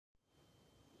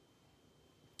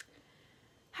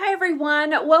Hey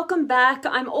everyone, welcome back.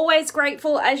 I'm always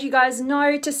grateful, as you guys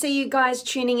know, to see you guys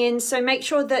tuning in. So make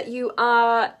sure that you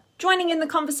are joining in the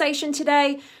conversation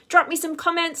today. Drop me some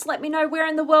comments. Let me know where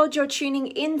in the world you're tuning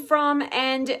in from.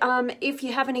 And if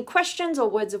you have any questions or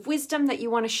words of wisdom that you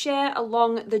want to share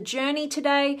along the journey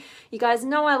today, you guys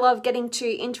know I love getting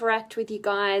to interact with you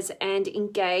guys and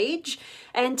engage.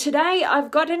 And today I've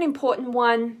got an important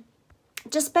one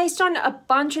just based on a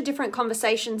bunch of different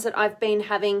conversations that I've been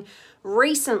having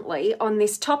recently on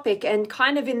this topic and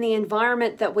kind of in the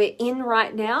environment that we're in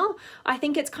right now. I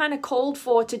think it's kind of called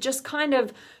for to just kind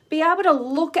of be able to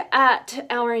look at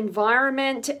our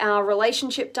environment, our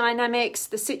relationship dynamics,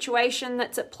 the situation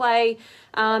that's at play,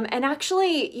 and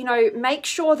actually, make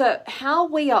sure that how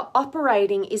we are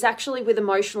operating is actually with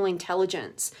emotional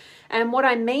intelligence. And what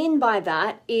I mean by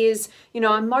that is,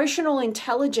 emotional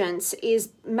intelligence is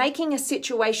making a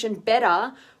situation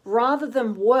better rather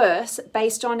than worse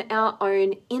based on our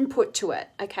own input to it,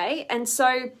 okay? And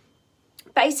so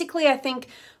basically, I think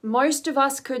most of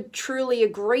us could truly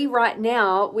agree right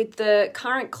now with the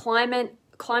current climate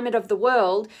of the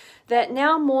world that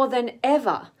now more than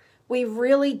ever, we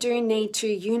really do need to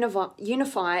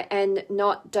unify and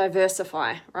not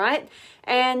diversify, right?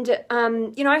 And,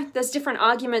 there's different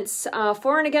arguments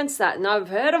for and against that. And I've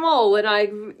heard them all. And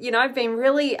I've been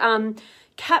really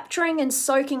capturing and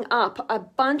soaking up a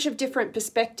bunch of different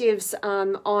perspectives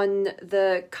on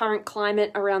the current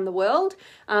climate around the world.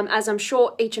 As I'm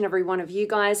sure each and every one of you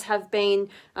guys have been,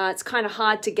 it's kind of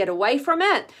hard to get away from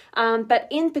it. But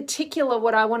in particular,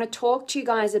 what I want to talk to you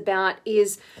guys about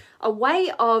is a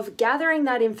way of gathering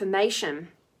that information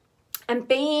and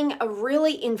being a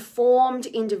really informed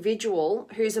individual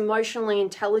who's emotionally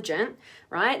intelligent,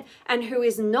 right? And who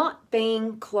is not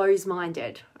being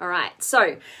closed-minded, all right?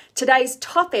 So today's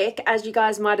topic, as you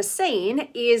guys might have seen,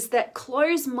 is that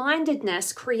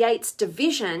closed-mindedness creates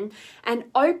division and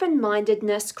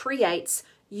open-mindedness creates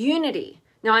unity.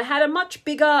 Now, I had a much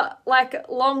bigger,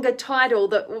 longer title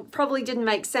that probably didn't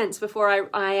make sense before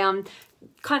I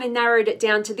kind of narrowed it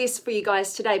down to this for you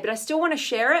guys today, but I still want to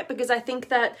share it because I think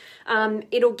that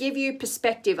it'll give you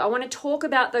perspective. I want to talk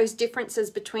about those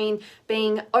differences between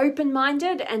being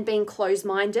open-minded and being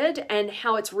closed-minded and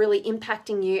how it's really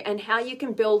impacting you and how you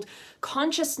can build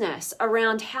consciousness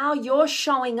around how you're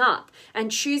showing up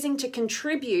and choosing to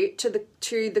contribute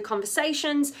to the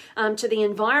conversations, to the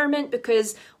environment,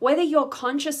 because whether you're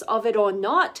conscious of it or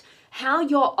not, how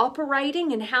you're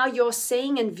operating and how you're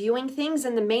seeing and viewing things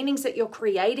and the meanings that you're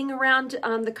creating around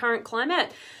the current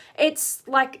climate, it's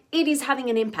like it is having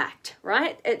an impact,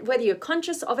 right? Whether you're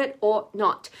conscious of it or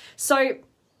not. So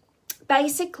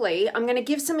basically, I'm going to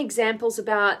give some examples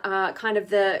about kind of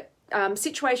the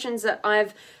situations that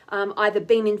I've either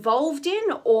been involved in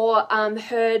or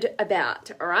heard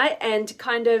about, all right? And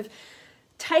kind of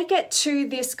take it to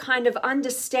this kind of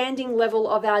understanding level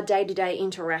of our day-to-day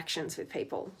interactions with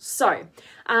people. So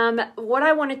what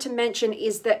I wanted to mention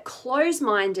is that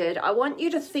closed-minded, I want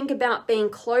you to think about being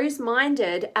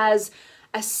closed-minded as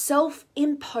a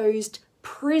self-imposed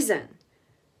prison,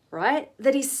 right?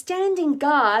 That is standing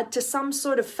guard to some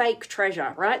sort of fake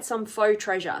treasure, right? Some faux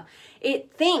treasure.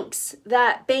 It thinks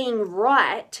that being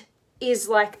right is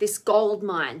like this gold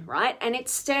mine, right? And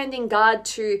it's standing guard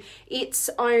to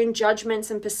its own judgments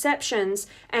and perceptions,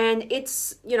 and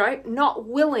it's, not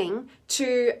willing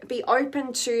to be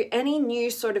open to any new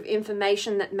sort of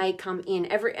information that may come in,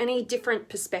 any different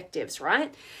perspectives,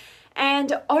 right?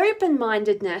 And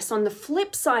open-mindedness, on the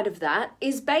flip side of that,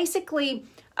 is basically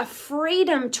a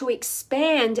freedom to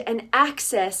expand and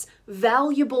access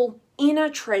valuable inner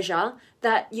treasure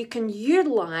that you can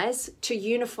utilize to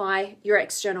unify your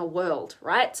external world,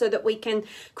 right? So that we can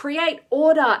create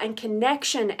order and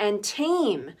connection and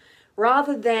team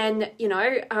rather than,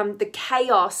 the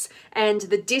chaos and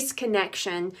the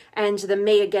disconnection and the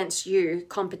me against you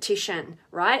competition,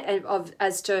 right? And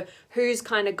as to who's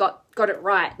kind of got it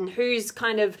right and who's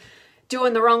kind of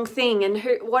doing the wrong thing and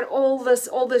all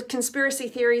the conspiracy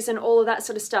theories and all of that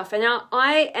sort of stuff. And now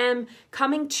I am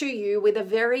coming to you with a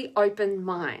very open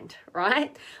mind,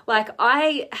 right? Like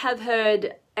I have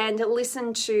heard and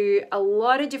listened to a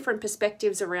lot of different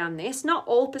perspectives around this, not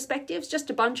all perspectives, just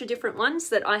a bunch of different ones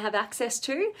that I have access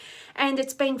to. And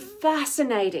it's been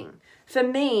fascinating for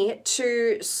me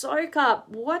to soak up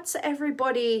what's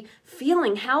everybody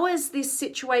feeling. How is this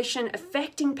situation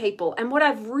affecting people? And what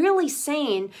I've really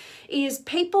seen is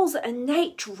people's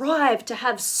innate drive to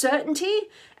have certainty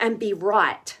and be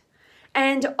right.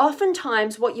 And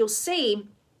oftentimes what you'll see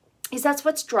is that's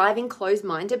what's driving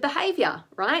closed-minded behavior,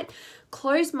 right?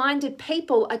 Closed-minded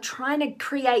people are trying to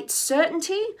create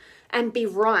certainty and be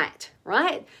right,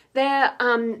 right? They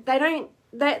don't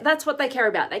that's what they care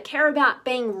about. They care about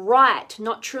being right,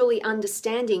 not truly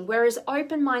understanding. Whereas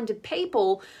open-minded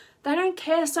people, they don't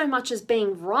care so much as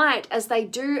being right as they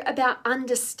do about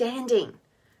understanding,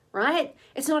 right?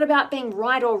 It's not about being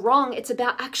right or wrong. It's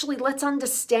about actually, let's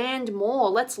understand more.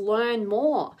 Let's learn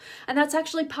more. And that's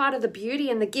actually part of the beauty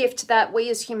and the gift that we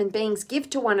as human beings give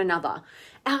to one another.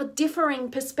 Our differing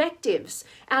perspectives,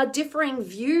 our differing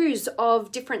views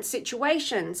of different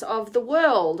situations, of the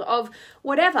world, of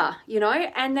whatever,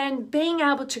 and then being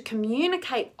able to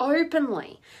communicate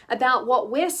openly about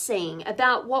what we're seeing,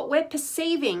 about what we're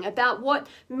perceiving, about what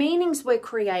meanings we're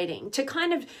creating, to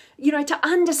kind of, to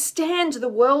understand the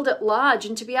world at large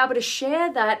and to be able to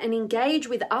share that and engage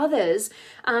with others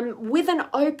with an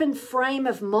open frame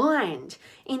of mind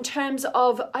in terms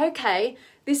of, okay,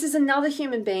 this is another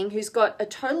human being who's got a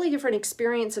totally different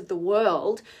experience of the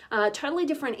world, totally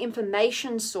different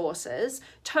information sources,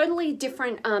 totally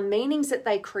different meanings that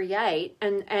they create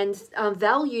and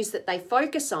values that they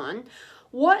focus on.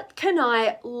 What can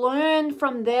I learn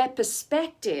from their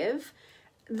perspective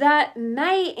that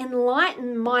may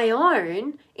enlighten my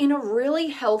own in a really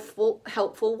helpful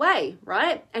way,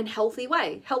 right? And healthy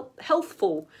way,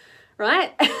 healthful,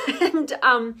 right?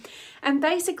 And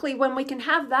basically when we can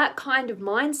have that kind of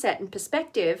mindset and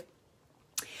perspective,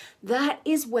 that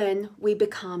is when we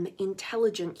become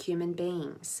intelligent human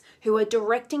beings who are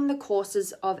directing the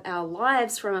courses of our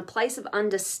lives from a place of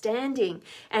understanding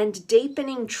and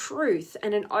deepening truth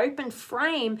and an open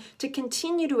frame to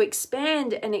continue to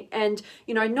expand and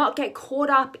not get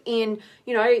caught up in,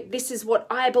 this is what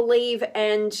I believe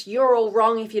and you're all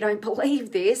wrong if you don't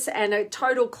believe this, and a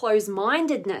total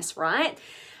closed-mindedness, right?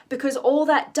 Because all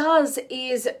that does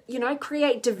is,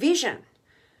 create division.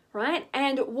 Right?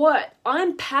 And what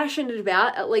I'm passionate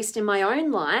about, at least in my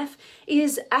own life,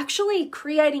 is actually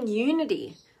creating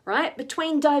unity, right?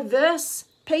 Between diverse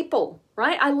people,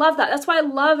 right? I love that. That's why I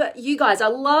love you guys. I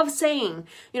love seeing,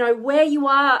 where you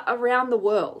are around the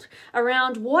world,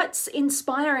 around what's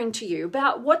inspiring to you,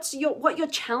 about what you're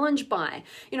challenged by,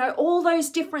 all those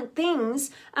different things,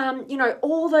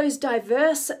 all those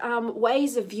diverse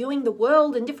ways of viewing the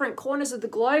world in different corners of the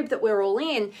globe that we're all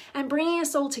in, and bringing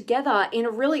us all together in a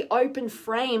really open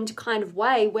framed kind of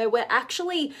way where we're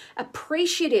actually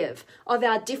appreciative of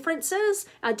our differences,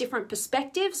 our different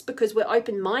perspectives, because we're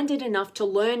open-minded enough to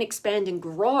learn, expand, and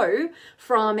grow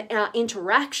from our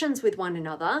interactions with one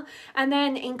another, and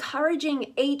then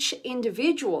encouraging each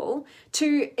individual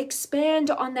to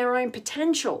expand on their own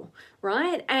potential,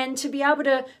 right? And to be able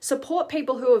to support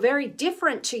people who are very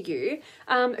different to you,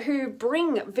 who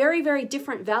bring very, very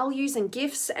different values and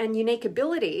gifts and unique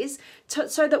abilities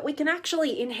so that we can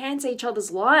actually enhance each other's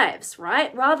lives,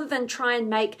 right? Rather than try and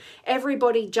make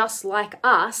everybody just like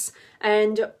us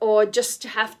or just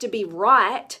have to be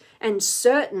right and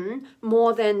certain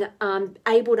more than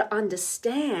able to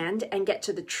understand and get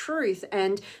to the truth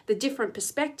and the different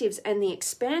perspectives and the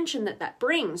expansion that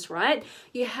brings, right?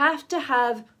 You have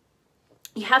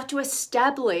to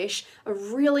establish a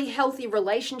really healthy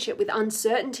relationship with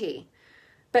uncertainty.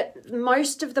 But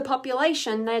most of the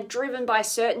population, they're driven by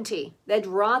certainty. They'd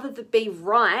rather be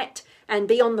right and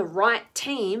be on the right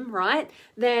team, right,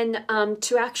 than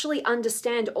to actually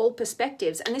understand all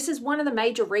perspectives. And this is one of the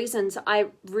major reasons I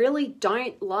really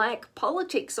don't like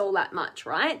politics all that much,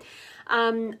 right?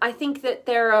 I think that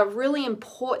there are really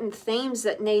important themes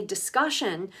that need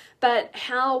discussion, but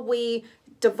how we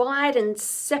divide and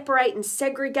separate and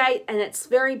segregate, and it's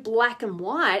very black and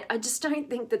white, I just don't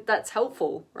think that that's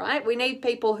helpful, right? We need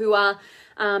people who are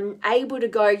able to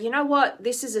go, you know what,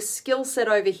 this is a skill set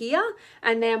over here,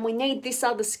 and then we need this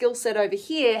other skill set over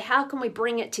here. How can we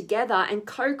bring it together and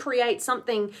co-create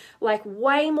something like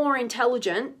way more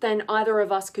intelligent than either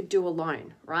of us could do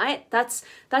alone, right? That's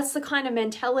the kind of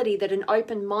mentality that an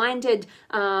open-minded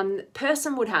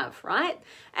person would have, right?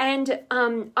 And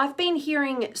I've been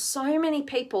hearing so many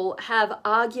people have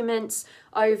arguments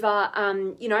over,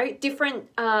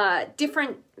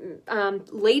 different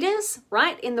leaders,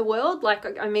 right, in the world. Like,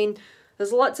 I mean,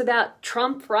 there's lots about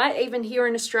Trump, right? Even here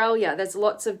in Australia, there's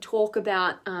lots of talk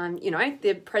about,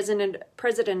 the president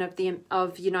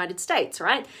of the United States,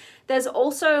 right? There's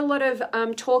also a lot of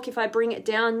talk, if I bring it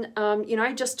down,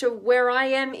 just to where I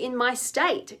am in my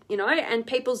state, and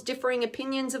people's differing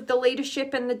opinions of the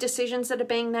leadership and the decisions that are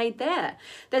being made there.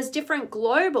 There's different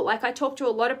global, like I talk to a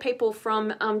lot of people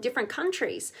from different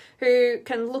countries who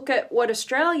can look at what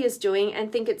Australia's doing and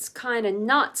think it's kind of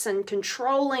nuts and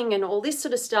controlling and all this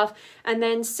sort of stuff, and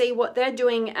then see what they're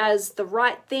doing as the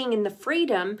right thing in the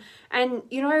freedom. And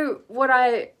what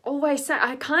I always say,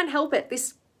 I can't help it.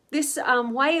 this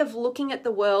way of looking at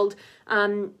the world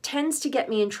tends to get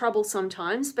me in trouble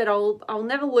sometimes, but I'll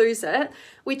never lose it,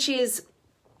 which is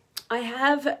I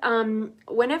have,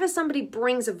 whenever somebody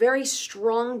brings a very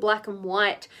strong black and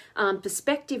white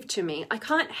perspective to me, I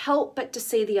can't help but to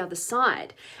see the other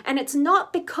side. And it's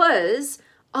not because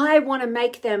I want to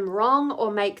make them wrong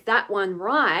or make that one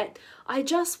right. I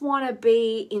just want to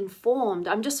be informed.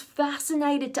 I'm just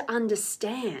fascinated to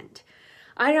understand.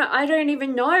 I don't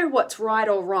even know what's right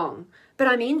or wrong, but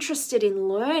I'm interested in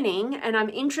learning, and I'm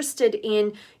interested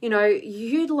in,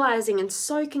 utilizing and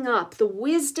soaking up the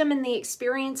wisdom and the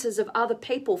experiences of other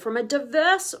people from a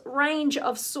diverse range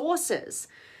of sources,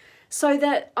 so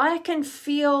that I can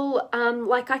feel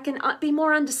like I can be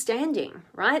more understanding,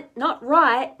 right? Not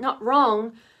right, not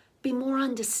wrong, be more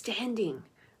understanding,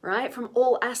 right? From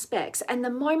all aspects. And the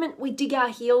moment we dig our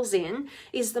heels in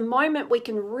is the moment we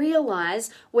can realize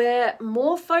we're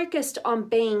more focused on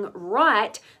being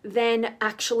right than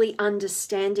actually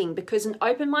understanding. Because an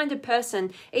open-minded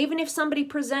person, even if somebody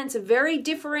presents a very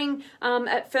differing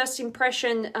at first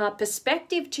impression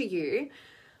perspective to you,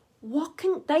 what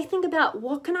can they think about?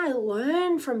 What can I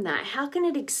learn from that? How can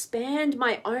it expand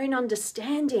my own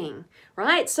understanding,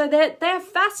 right? So that they're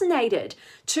fascinated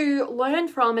to learn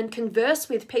from and converse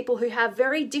with people who have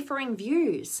very differing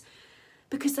views,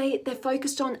 because they're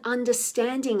focused on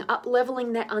understanding,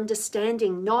 up-leveling their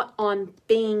understanding, not on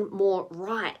being more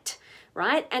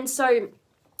right? And so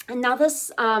another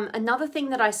thing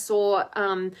that I saw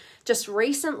just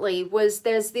recently was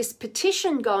there's this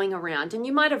petition going around, and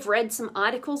you might have read some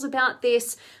articles about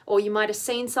this, or you might have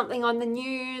seen something on the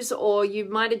news, or you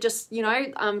might have just,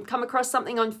 come across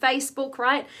something on Facebook,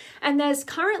 right? And there's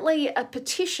currently a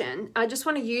petition. I just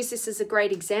want to use this as a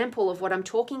great example of what I'm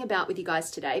talking about with you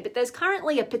guys today, but there's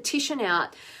currently a petition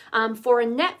out for a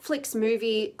Netflix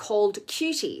movie called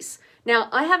Cuties. Now,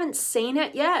 I haven't seen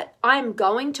it yet. I'm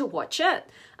going to watch it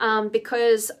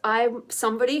because I'm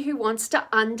somebody who wants to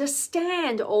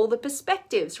understand all the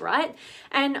perspectives, right?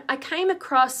 And I came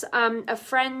across a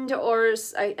friend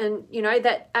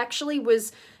that actually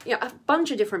was, a bunch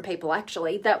of different people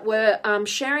actually that were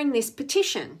sharing this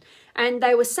petition. And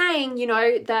they were saying,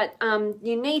 that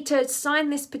you need to sign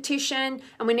this petition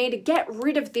and we need to get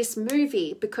rid of this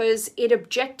movie because it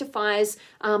objectifies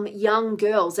young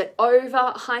girls. It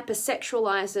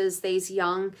over-hypersexualizes these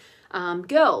young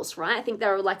girls, right? I think they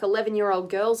were like 11-year-old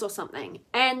girls or something.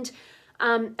 And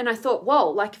I thought, whoa,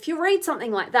 like if you read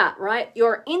something like that, right,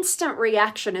 your instant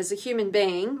reaction as a human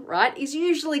being, right, is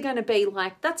usually going to be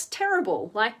like, that's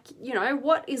terrible. Like,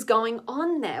 what is going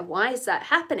on there? Why is that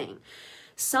happening?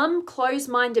 Some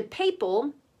closed-minded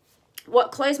people,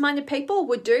 what closed-minded people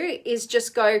would do is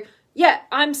just go, yeah,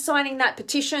 I'm signing that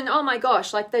petition. Oh my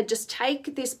gosh, like they just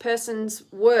take this person's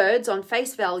words on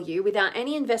face value without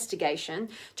any investigation,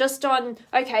 just on,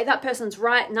 okay, that person's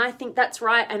right and I think that's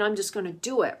right and I'm just going to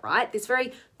do it, right? This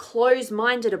very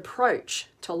closed-minded approach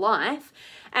to life.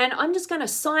 And I'm just going to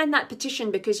sign that petition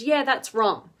because, yeah, that's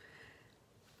wrong.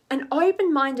 An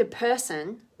open-minded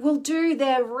person will do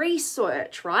their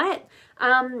research, right?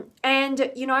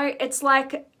 It's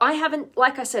like,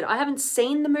 like I said, I haven't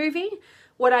seen the movie.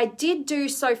 What I did do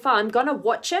so far, I'm going to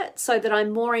watch it so that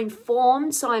I'm more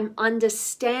informed, so I'm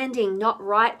understanding, not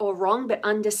right or wrong, but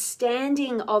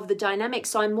understanding of the dynamics,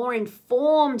 so I'm more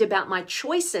informed about my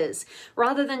choices,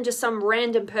 rather than just some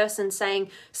random person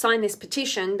saying, sign this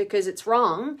petition because it's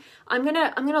wrong. I'm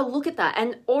gonna look at that.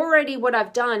 And already what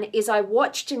I've done is I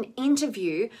watched an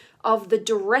interview of the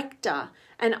director,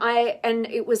 and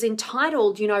it was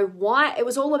entitled, why, it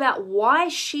was all about why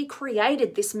she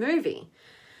created this movie.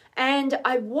 And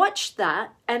I watched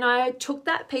that and I took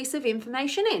that piece of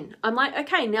information in. I'm like,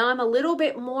 okay, now I'm a little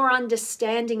bit more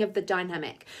understanding of the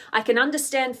dynamic. I can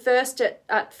understand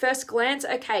at first glance,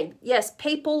 okay, yes,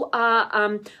 people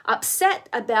are upset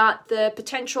about the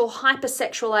potential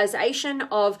hypersexualization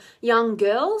of young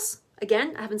girls.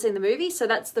 Again, I haven't seen the movie, so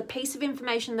that's the piece of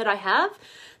information that I have.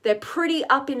 They're pretty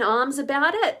up in arms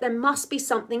about it. There must be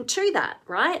something to that,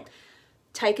 right?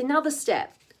 Take another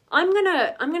step. I'm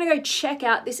gonna go check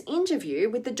out this interview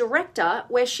with the director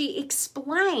where she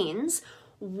explains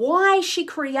why she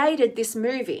created this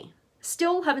movie.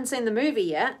 Still haven't seen the movie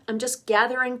yet. I'm just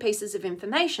gathering pieces of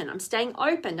information. I'm staying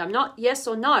open. I'm not yes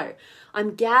or no.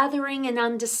 I'm gathering and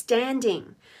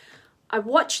understanding. I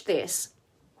watched this.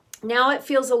 Now it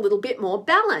feels a little bit more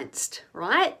balanced,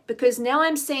 right? Because now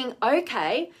I'm seeing,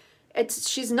 okay,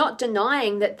 she's not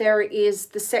denying that there is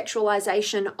the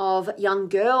sexualization of young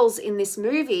girls in this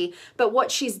movie, but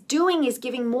what she's doing is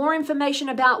giving more information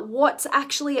about what's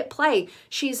actually at play.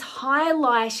 She's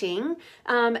highlighting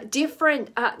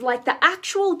different, like the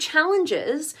actual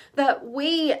challenges that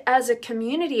we as a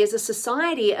community, as a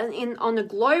society, on a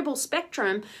global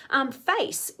spectrum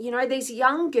face. You know, these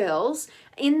young girls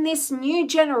in this new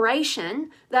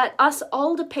generation that us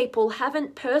older people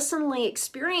haven't personally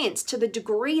experienced to the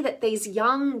degree that these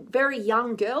young, very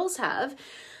young girls have.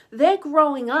 They're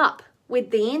growing up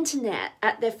with the internet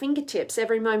at their fingertips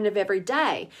every moment of every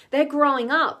day. They're growing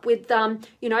up with,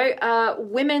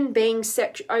 women being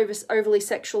overly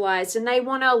sexualized, and they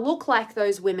want to look like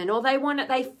those women, or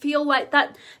they feel like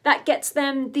that gets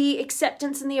them the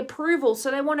acceptance and the approval,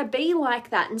 so they want to be like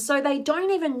that. And so they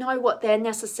don't even know what they're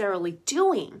necessarily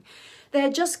doing. They're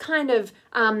just kind of,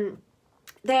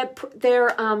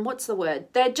 what's the word?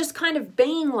 They're just kind of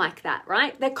being like that,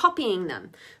 right? They're copying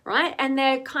them, right? And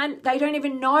they don't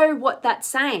even know what that's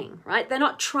saying, right? They're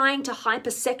not trying to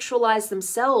hypersexualize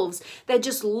themselves. They're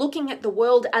just looking at the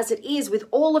world as it is with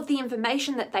all of the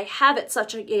information that they have at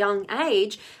such a young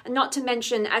age, and not to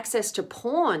mention access to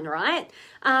porn, right?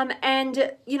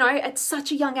 And, you know, at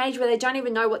such a young age where they don't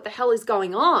even know what the hell is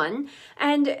going on.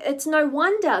 And it's no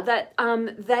wonder that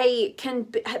they can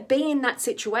be in that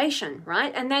situation,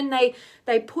 right? And then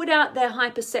they put out their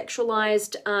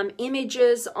hypersexualized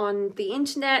images on the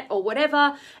internet or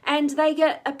whatever, and they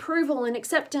get approval and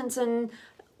acceptance and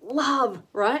love,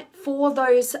 right, for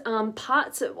those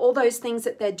parts of all those things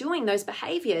that they're doing, those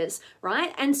behaviors,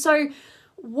 right? And so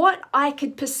what I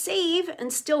could perceive,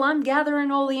 and still I'm gathering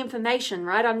all the information,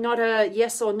 right? I'm not a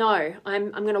yes or no.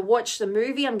 I'm going to watch the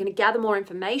movie. I'm going to gather more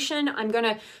information. I'm going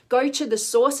to go to the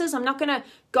sources. I'm not going to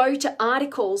go to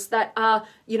articles that are,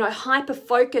 you know, hyper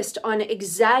focused on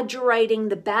exaggerating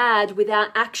the bad without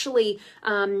actually,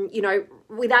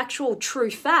 with actual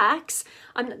true facts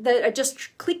that are just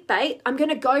clickbait. I'm going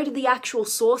to go to the actual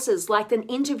sources, like an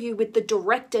interview with the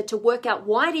director, to work out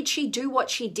why did she do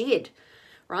what she did.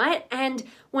 Right? And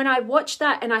when I watched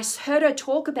that and I heard her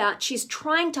talk about, she's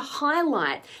trying to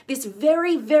highlight this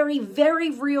very, very,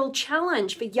 very real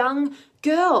challenge for young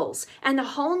girls and the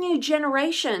whole new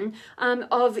generation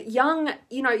of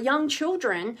young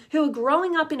children who are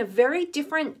growing up in a very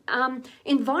different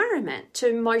environment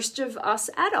to most of us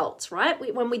adults, right?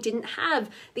 When we didn't have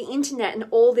the internet and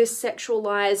all this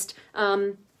sexualized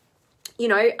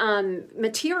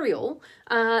material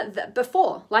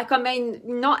before. Like, I mean,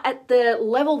 not at the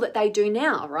level that they do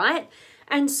now, right?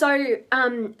 And so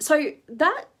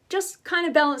that just kind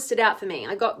of balanced it out for me.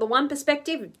 I got the one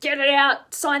perspective, get it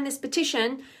out, sign this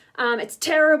petition, it's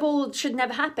terrible, it should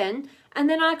never happen. And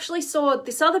then I actually saw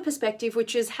this other perspective,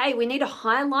 which is, hey, we need to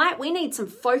highlight, we need some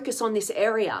focus on this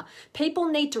area. People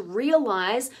need to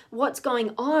realize what's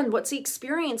going on, what's the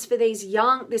experience for this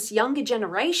younger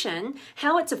generation,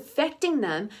 how it's affecting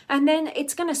them. And then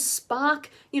it's going to spark,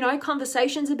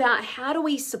 conversations about how do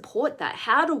we support that?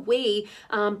 How do we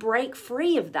break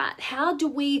free of that? How do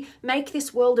we make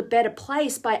this world a better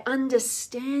place by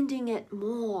understanding it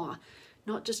more?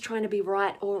 Not just trying to be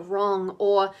right or wrong,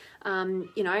 or,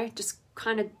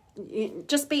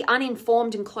 just be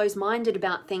uninformed and closed-minded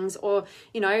about things, or,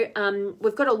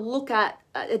 we've got to look at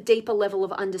a deeper level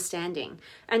of understanding.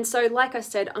 And so, like I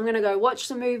said, I'm going to go watch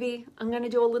the movie. I'm going to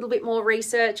do a little bit more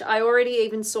research. I already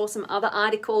even saw some other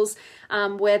articles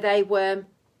where they were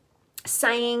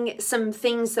saying some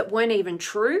things that weren't even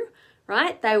true.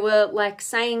 Right? They were like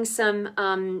saying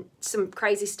some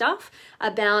crazy stuff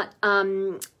about,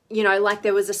 like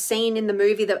there was a scene in the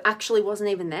movie that actually wasn't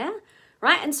even there,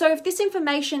 right? And so if this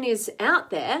information is out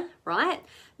there, right,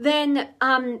 then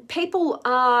people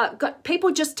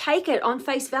just take it on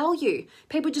face value.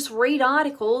 People just read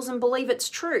articles and believe it's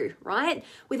true, right?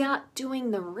 Without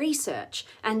doing the research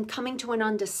and coming to an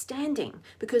understanding,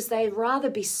 because they'd rather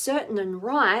be certain and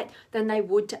right than they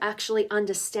would to actually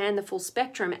understand the full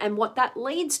spectrum. And what that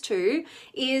leads to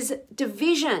is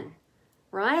division,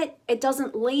 right? It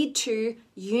doesn't lead to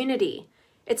unity.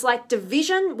 It's like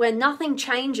division where nothing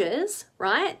changes,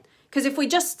 right? Because if we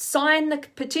just sign the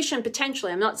petition,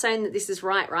 potentially, I'm not saying that this is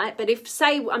right? But if,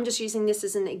 say, I'm just using this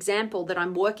as an example that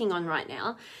I'm working on right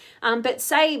now, but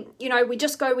say, we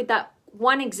just go with that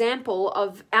one example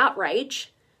of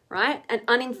outrage, right? An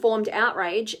uninformed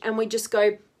outrage, and we just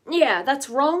go, yeah, that's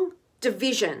wrong,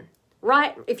 division.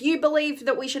 Right? If you believe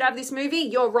that we should have this movie,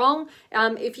 you're wrong.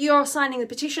 If you're signing the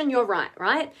petition, you're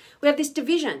right? We have this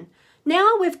division.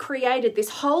 Now we've created this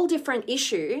whole different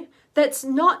issue that's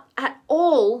not at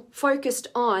all focused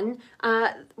on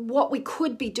what we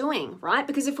could be doing, right?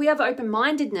 Because if we have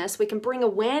open-mindedness, we can bring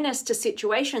awareness to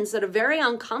situations that are very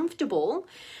uncomfortable,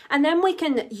 and then we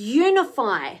can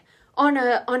unify on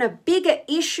a bigger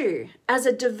issue as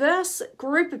a diverse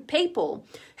group of people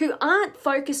who aren't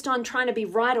focused on trying to be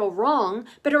right or wrong,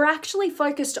 but are actually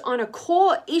focused on a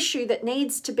core issue that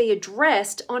needs to be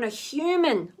addressed on a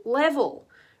human level,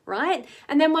 right?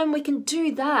 And then when we can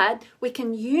do that, we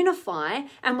can unify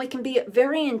and we can be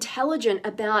very intelligent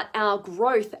about our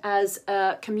growth as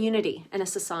a community and a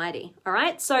society, all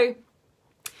right? So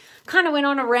kind of went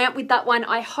on a rant with that one.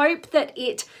 I hope that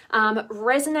it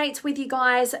resonates with you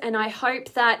guys, and I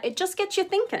hope that it just gets you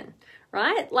thinking,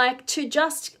 right? Like, to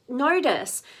just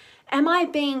notice, am I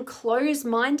being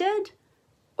closed-minded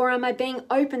or am I being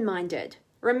open-minded?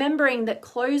 Remembering that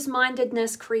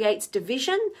closed-mindedness creates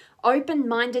division,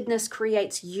 open-mindedness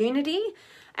creates unity,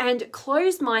 and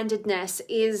closed-mindedness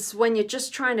is when you're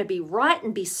just trying to be right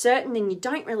and be certain, and you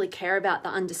don't really care about the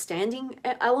understanding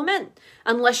element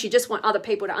unless you just want other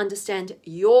people to understand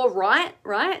you're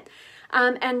right?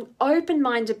 And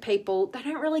open-minded people, they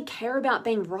don't really care about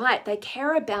being right. They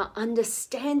care about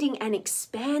understanding and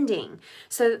expanding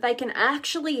so that they can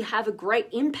actually have a great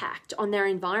impact on their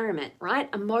environment,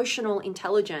 right? Emotional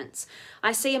intelligence.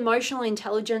 I see emotional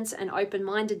intelligence and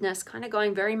open-mindedness kind of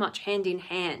going very much hand in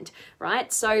hand,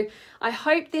 right? So I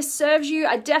hope this serves you.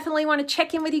 I definitely want to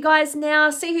check in with you guys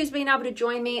now, see who's been able to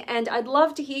join me, and I'd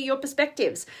love to hear your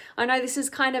perspectives. I know this is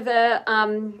kind of a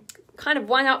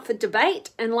one up for debate,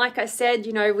 and like I said,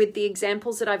 you know, with the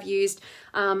examples that I've used,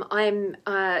 I'm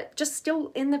just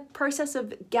still in the process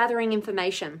of gathering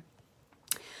information.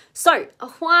 So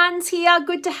Juan's here,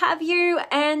 good to have you,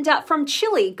 and from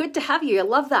Chile, good to have you, I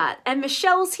love that. And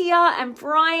Michelle's here, and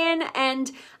Brian,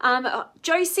 and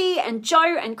Josie, and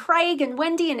Joe, and Craig, and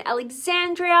Wendy, and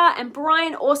Alexandria, and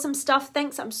Brian, awesome stuff,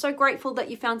 thanks, I'm so grateful that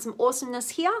you found some awesomeness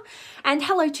here. And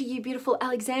hello to you, beautiful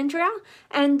Alexandria,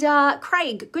 and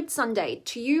Craig, good Sunday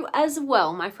to you as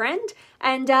well, my friend.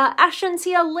 And Ashen's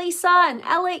here, Lisa, and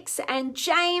Alex, and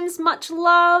James, much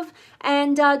love.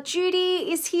 And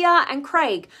Judy is here, and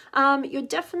Craig. You're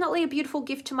definitely a beautiful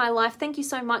gift to my life. Thank you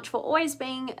so much for always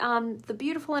being the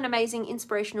beautiful and amazing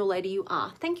inspirational lady you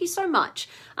are. Thank you so much.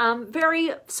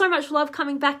 So much love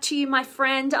coming back to you, my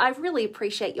friend. I really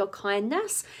appreciate your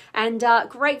kindness, and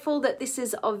grateful that this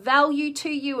is of value to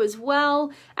you as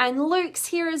well. And Luke's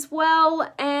here as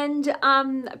well, and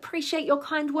appreciate your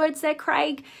kind words there,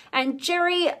 Craig. And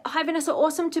Jerry, hi Vanessa,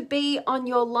 awesome to be on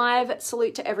your live.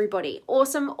 Salute to everybody.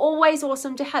 Awesome, always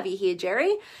awesome to have you here,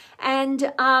 Jerry.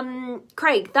 And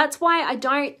Craig, that's why I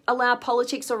don't allow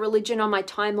politics or religion on my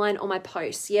timeline or my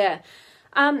posts. Yeah.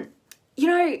 You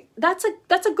know, that's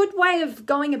a good way of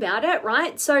going about it,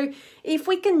 right? So if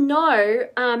we can know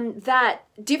that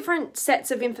different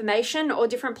sets of information or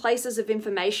different places of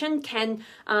information can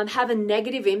have a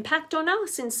negative impact on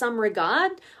us in some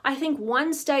regard, I think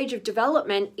one stage of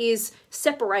development is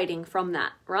separating from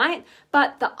that, right?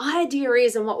 But the idea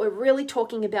is, and what we're really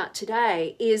talking about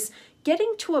today, is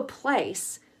getting to a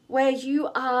place where you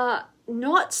are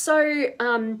not so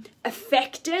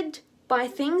affected by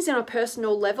things in a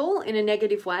personal level in a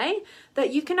negative way,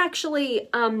 that you can actually,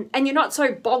 and you're not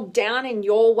so bogged down in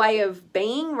your way of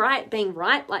being right,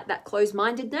 like that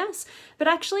closed-mindedness, but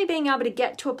actually being able to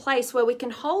get to a place where we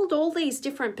can hold all these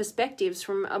different perspectives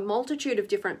from a multitude of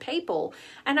different people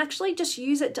and actually just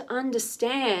use it to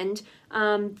understand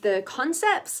the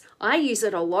concepts. I use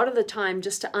it a lot of the time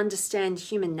just to understand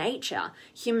human nature,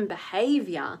 human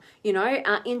behavior, you know,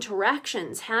 our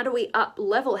interactions. How do we up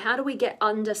level? How do we get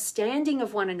understanding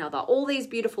of one another? All these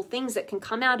beautiful things that can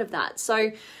come out of that.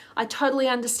 So I totally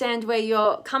understand where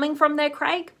you're coming from there,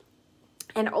 Craig.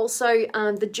 And also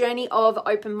the journey of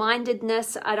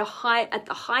open-mindedness at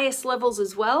the highest levels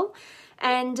as well.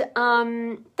 And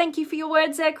thank you for your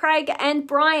words there, Craig. And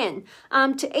Brian,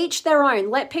 to each their own.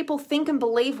 Let people think and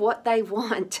believe what they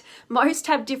want. Most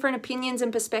have different opinions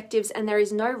and perspectives, and there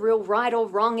is no real right or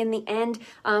wrong in the end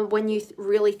when you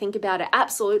really think about it.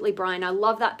 Absolutely, Brian. I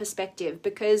love that perspective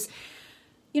because,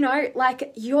 you know,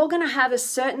 like, you're going to have a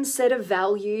certain set of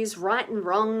values, right and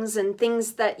wrongs, and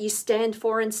things that you stand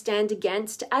for and stand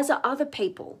against, as are other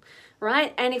people,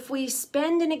 right? And if we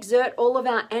spend and exert all of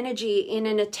our energy in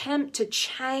an attempt to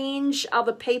change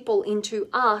other people into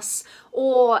us,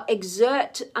 or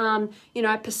exert, you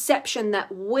know, perception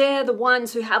that we're the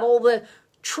ones who have all the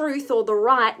truth or the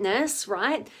rightness,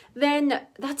 right, then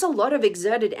that's a lot of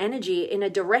exerted energy in a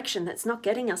direction that's not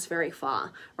getting us very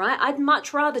far, right? I'd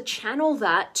much rather channel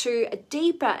that to a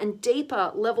deeper and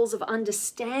deeper levels of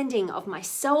understanding of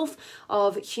myself,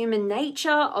 of human nature,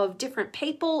 of different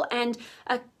people, and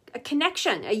a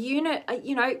connection, a unit,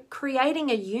 creating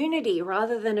a unity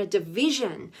rather than a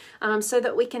division, so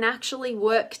that we can actually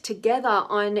work together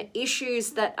on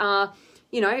issues that are,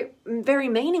 very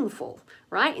meaningful,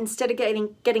 right? Instead of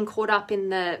getting caught up in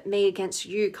the me against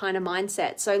you kind of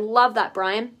mindset. So love that,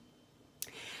 Brian.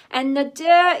 And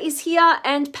Nadir is here.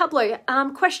 And Pablo,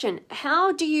 question,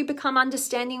 how do you become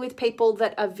understanding with people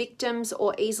that are victims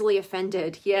or easily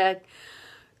offended? Yeah,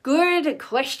 good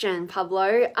question,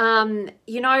 Pablo.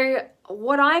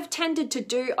 What I've tended to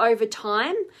do over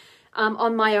time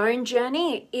on my own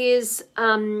journey is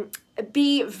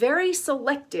be very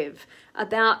selective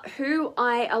about who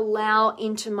I allow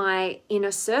into my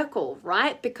inner circle,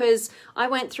 right? Because I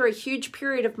went through a huge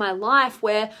period of my life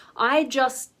where I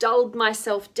just dulled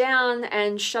myself down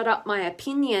and shut up my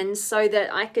opinions so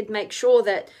that I could make sure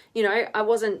that, I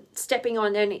wasn't stepping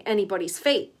on anybody's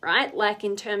feet, right? Like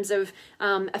in terms of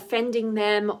offending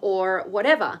them or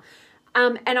whatever.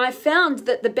 And I found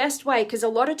that the best way, because a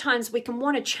lot of times we can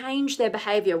want to change their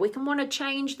behavior. We can want to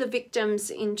change the victims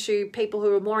into people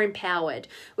who are more empowered.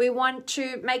 We want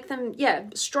to make them,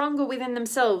 stronger within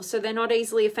themselves so they're not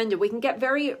easily offended. We can get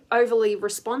very overly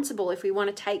responsible if we want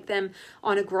to take them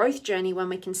on a growth journey when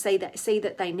we can see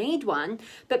that they need one.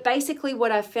 But basically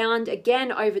what I've found,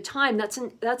 again, over time, that's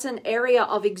an area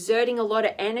of exerting a lot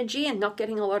of energy and not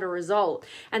getting a lot of result.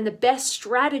 And the best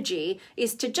strategy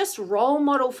is to just role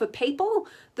model for people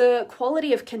the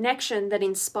quality of connection that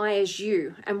inspires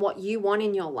you and what you want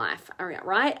in your life,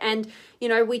 right? And,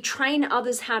 we train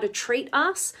others how to treat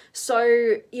us.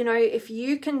 So, if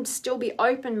you can still be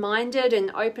open-minded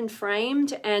and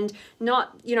open-framed and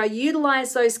not,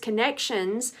 utilize those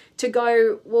connections to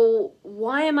go, well,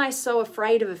 why am I so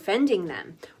afraid of offending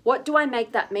them? What do I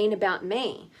make that mean about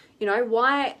me?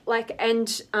 Why,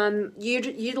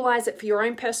 utilize it for your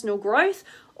own personal growth.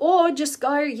 Or just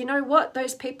go, you know what,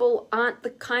 those people aren't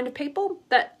the kind of people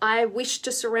that I wish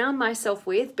to surround myself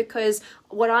with, because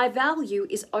what I value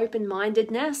is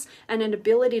open-mindedness and an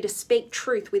ability to speak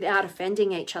truth without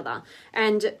offending each other.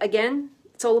 And again,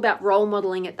 it's all about role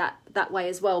modeling it that way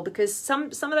as well, because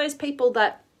some of those people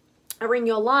that are in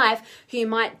your life who you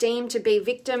might deem to be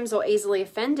victims or easily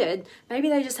offended, maybe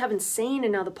they just haven't seen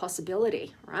another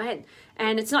possibility, right?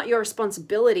 And it's not your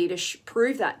responsibility to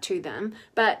prove that to them,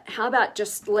 but how about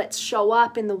just let's show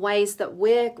up in the ways that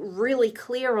we're really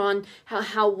clear on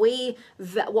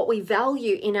what we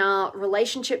value in our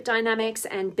relationship dynamics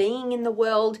and being in the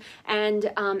world,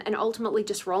 and ultimately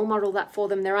just role model that for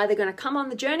them. They're either going to come on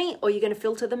the journey or you're going to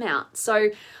filter them out. So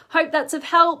hope that's of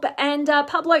help. And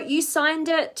Pablo, you signed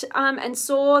it and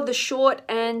saw the short,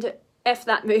 and F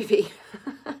that movie.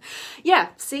 Yeah,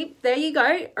 see, there you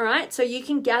go. All right, so you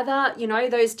can gather,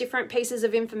 those different pieces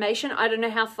of information. I don't know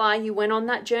how far you went on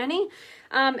that journey.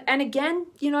 And again,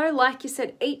 like you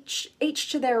said,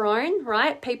 each to their own,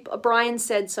 right? Brian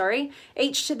said,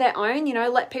 each to their own,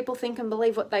 let people think and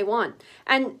believe what they want.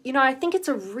 And, I think it's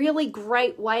a really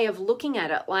great way of looking at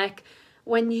it. Like,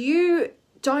 when you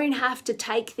don't have to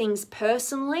take things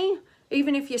personally,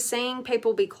 even if you're seeing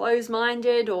people be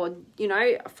closed-minded or,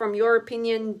 from your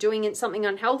opinion, doing something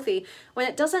unhealthy, when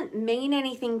it doesn't mean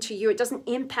anything to you, it doesn't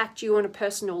impact you on a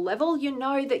personal level, you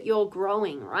know that you're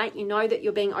growing, right? You know that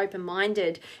you're being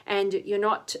open-minded and you're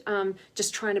not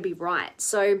just trying to be right.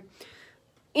 So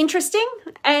interesting.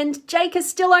 And Jay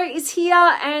Castillo is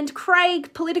here, and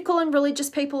Craig, political and religious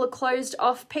people are closed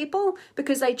off people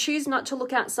because they choose not to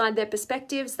look outside their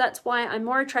perspectives. That's why I'm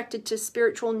more attracted to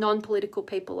spiritual, non-political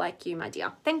people like you, my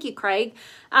dear. Thank you, Craig.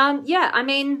 I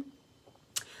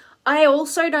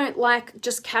also don't like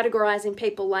just categorizing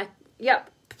people like,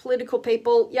 yep, political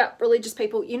people, yep, religious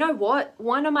people. You know what?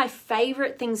 One of my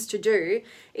favorite things to do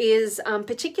is,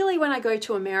 particularly when I go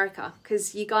to America,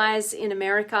 because you guys in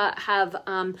America have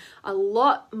a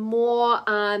lot more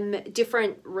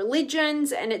different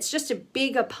religions, and it's just a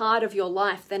bigger part of your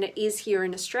life than it is here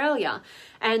in Australia.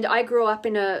 And I grew up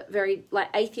in a very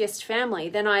atheist family.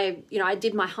 Then I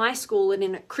did my high school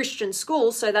in a Christian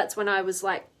school, so that's when I was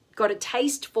got a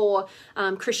taste for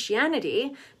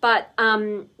Christianity. But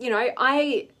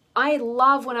I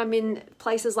love when I'm in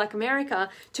places like America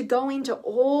to go into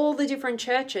all the different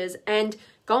churches and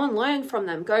Go and learn from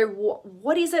them. Go,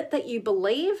 what is it that you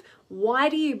believe? Why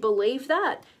do you believe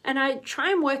that? And I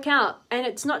try and work out, and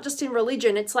it's not just in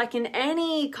religion, it's like in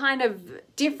any kind of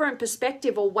different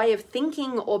perspective or way of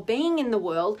thinking or being in the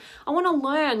world. I want to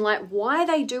learn like why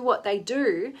they do what they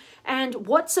do and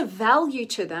what's of value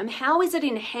to them. How is it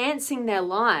enhancing their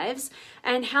lives?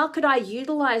 And how could I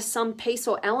utilize some piece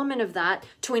or element of that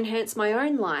to enhance my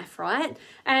own life, right?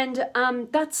 And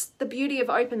that's the beauty of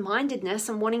open-mindedness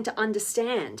and wanting to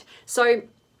understand.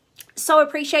 So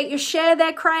appreciate your share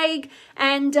there, Craig.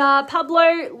 And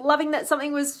Pablo, loving that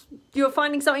you're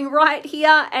finding something right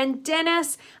here. And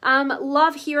Dennis,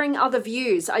 love hearing other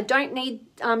views. I don't need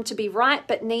to be right,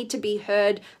 but need to be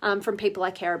heard from people I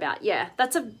care about. Yeah,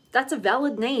 that's a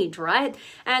valid need, right?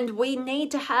 And we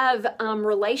need to have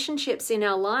relationships in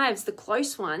our lives, the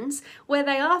close ones, where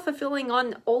they are fulfilling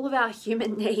on all of our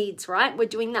human needs, right? We're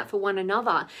doing that for one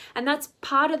another. And that's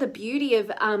part of the beauty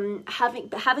of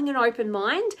having an open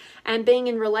mind and being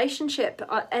in relationship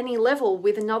at any level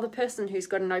with another person who's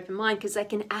got an open mind, because they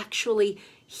can actually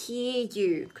hear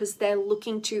you, because they're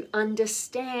looking to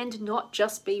understand, not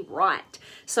just be right.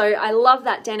 So I love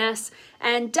that, Dennis.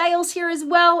 And Dale's here as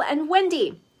well. And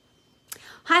Wendy.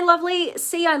 Hi, lovely.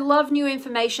 See, I love new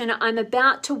information. I'm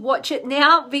about to watch it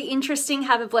now. Be interesting.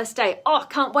 Have a blessed day. Oh,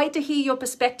 can't wait to hear your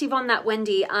perspective on that,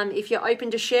 Wendy. If you're open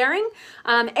to sharing.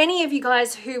 Any of you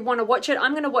guys who want to watch it,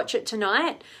 I'm going to watch it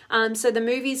tonight. So the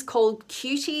movie's called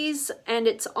Cuties and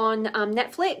it's on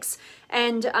Netflix.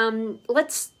 And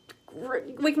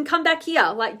we can come back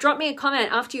here, like drop me a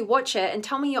comment after you watch it and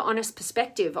tell me your honest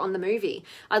perspective on the movie.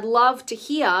 I'd love to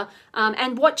hear,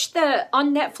 and watch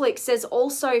on Netflix, there's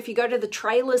also, if you go to the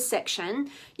trailers section,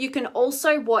 you can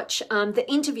also watch the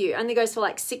interview. It only goes for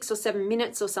like 6 or 7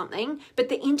 minutes or something, but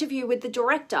the interview with the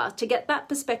director to get that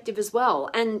perspective as well.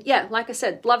 And yeah, like I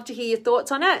said, love to hear your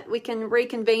thoughts on it. We can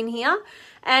reconvene here.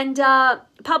 And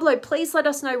Pablo, please let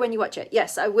us know when you watch it.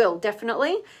 Yes, I will,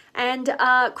 definitely. And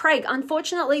Craig,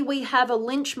 unfortunately, we have a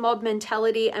lynch mob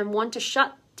mentality and want to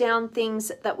shut down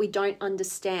things that we don't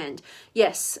understand.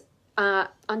 Yes,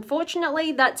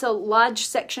 unfortunately, that's a large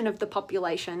section of the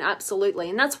population, absolutely.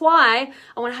 And that's why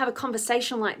I want to have a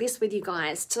conversation like this with you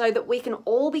guys, so that we can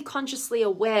all be consciously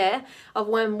aware of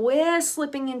when we're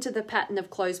slipping into the pattern of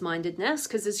closed-mindedness,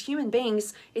 because as human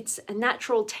beings, it's a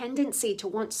natural tendency to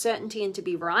want certainty and to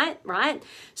be right?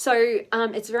 So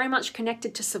it's very much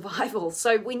connected to survival.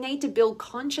 So we need to build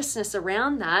consciousness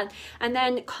around that and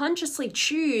then consciously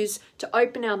choose to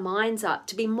open our minds up,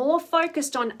 to be more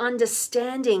focused on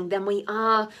understanding than we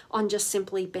are on just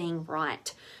simply being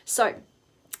right. So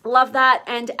love that.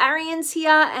 And Arian's here,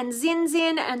 and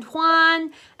Zinzin and Juan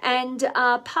and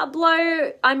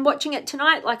Pablo. I'm watching it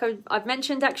tonight, like I've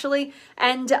mentioned actually.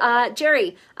 And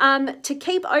Jerry, to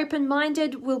keep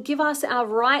open-minded will give us our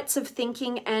rights of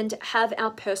thinking and have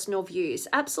our personal views.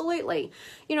 Absolutely.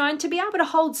 You know, and to be able to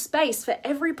hold space for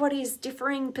everybody's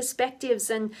differing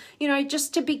perspectives, and, you know,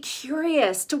 just to be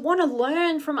curious, to want to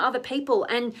learn from other people.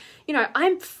 And, you know,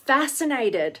 I'm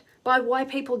fascinated by why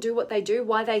people do what they do,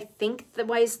 why they think the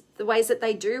ways that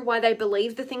they do, why they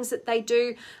believe the things that they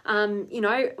do, you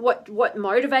know, what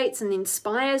motivates and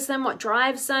inspires them, what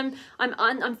drives them.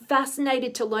 I'm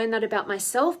fascinated to learn that about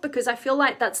myself, because I feel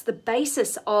like that's the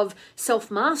basis of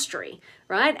self-mastery,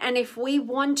 right? And if we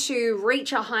want to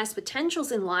reach our highest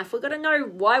potentials in life, we've got to know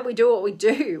why we do what we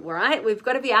do, right? We've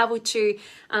got to be able to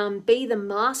be the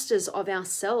masters of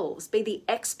ourselves, be the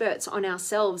experts on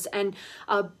ourselves. And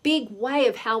a big way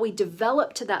of how we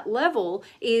develop to that level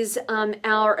is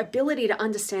our ability to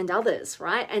understand others,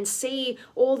 right? And see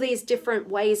all these different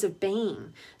ways of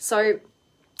being. So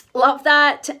love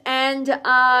that. And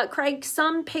Craig,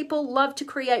 some people love to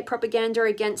create propaganda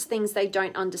against things they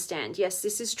don't understand. Yes,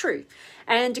 this is true.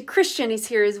 And Christian is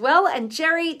here as well. And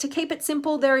Jerry, to keep it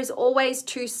simple, there is always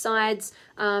two sides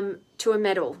to a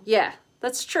medal. Yeah,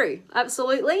 that's true.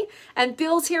 Absolutely. And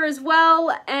Bill's here as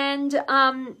well. And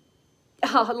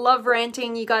oh, I love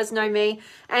ranting. You guys know me.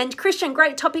 And Christian,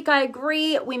 great topic. I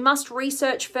agree. We must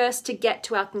research first to get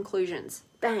to our conclusions.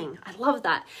 Bang. I love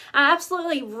that. I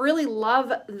absolutely really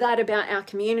love that about our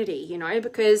community, you know,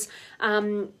 because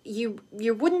you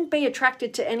wouldn't be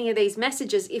attracted to any of these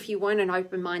messages if you weren't an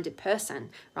open-minded person,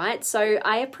 right? So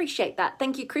I appreciate that.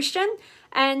 Thank you, Christian.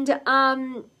 And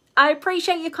I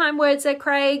appreciate your kind words there,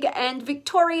 Craig. And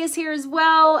Victoria's here as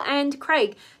well. And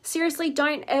Craig, seriously,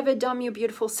 don't ever dumb your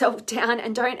beautiful self down,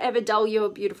 and don't ever dull your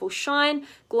beautiful shine,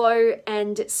 glow,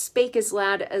 and speak as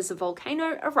loud as a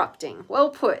volcano erupting. Well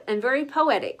put, and very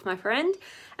poetic, my friend.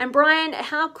 And Brian,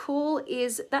 how cool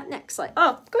is that necklace?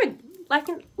 Oh, good.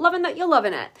 loving that you're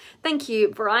loving it. Thank you,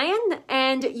 Brian.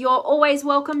 And you're always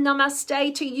welcome.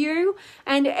 Namaste to you.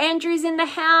 And Andrew's in the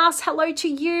house. Hello to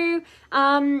you.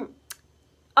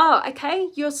 Oh, okay.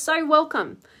 You're so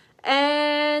welcome.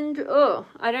 And,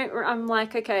 I'm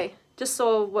like, okay, just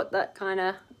saw what that kind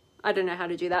of, I don't know how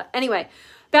to do that. Anyway,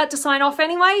 about to sign off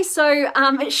anyway. So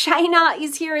Shayna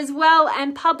is here as well.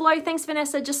 And Pablo, thanks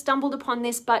Vanessa, just stumbled upon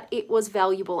this, but it was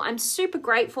valuable. I'm super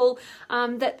grateful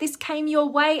that this came your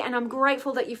way, and I'm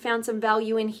grateful that you found some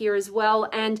value in here as well.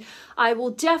 And I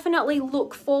will definitely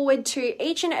look forward to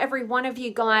each and every one of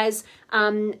you guys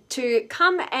to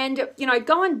come and,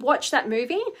 go and watch that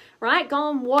movie, right? Go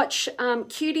and watch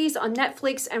Cuties on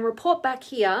Netflix and report back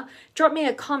here. Drop me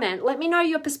a comment. Let me know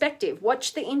your perspective.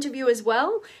 Watch the interview as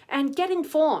well and get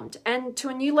informed and to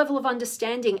a new level of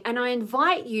understanding. And I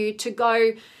invite you to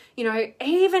go,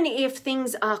 even if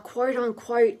things are quote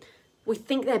unquote, we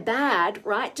think they're bad,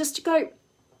 right? Just to go,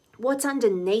 what's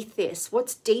underneath this?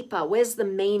 What's deeper? Where's the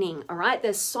meaning? All right.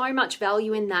 There's so much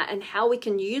value in that, and how we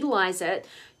can utilize it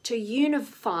to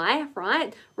unify,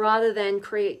 right? Rather than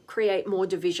create more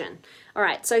division. All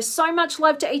right, so much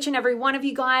love to each and every one of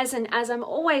you guys. And as I'm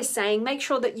always saying, make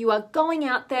sure that you are going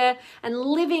out there and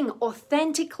living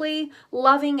authentically,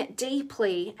 loving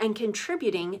deeply, and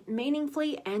contributing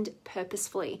meaningfully and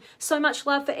purposefully. So much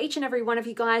love for each and every one of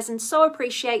you guys, and so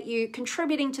appreciate you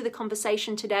contributing to the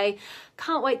conversation today.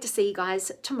 Can't wait to see you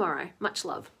guys tomorrow. Much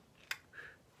love.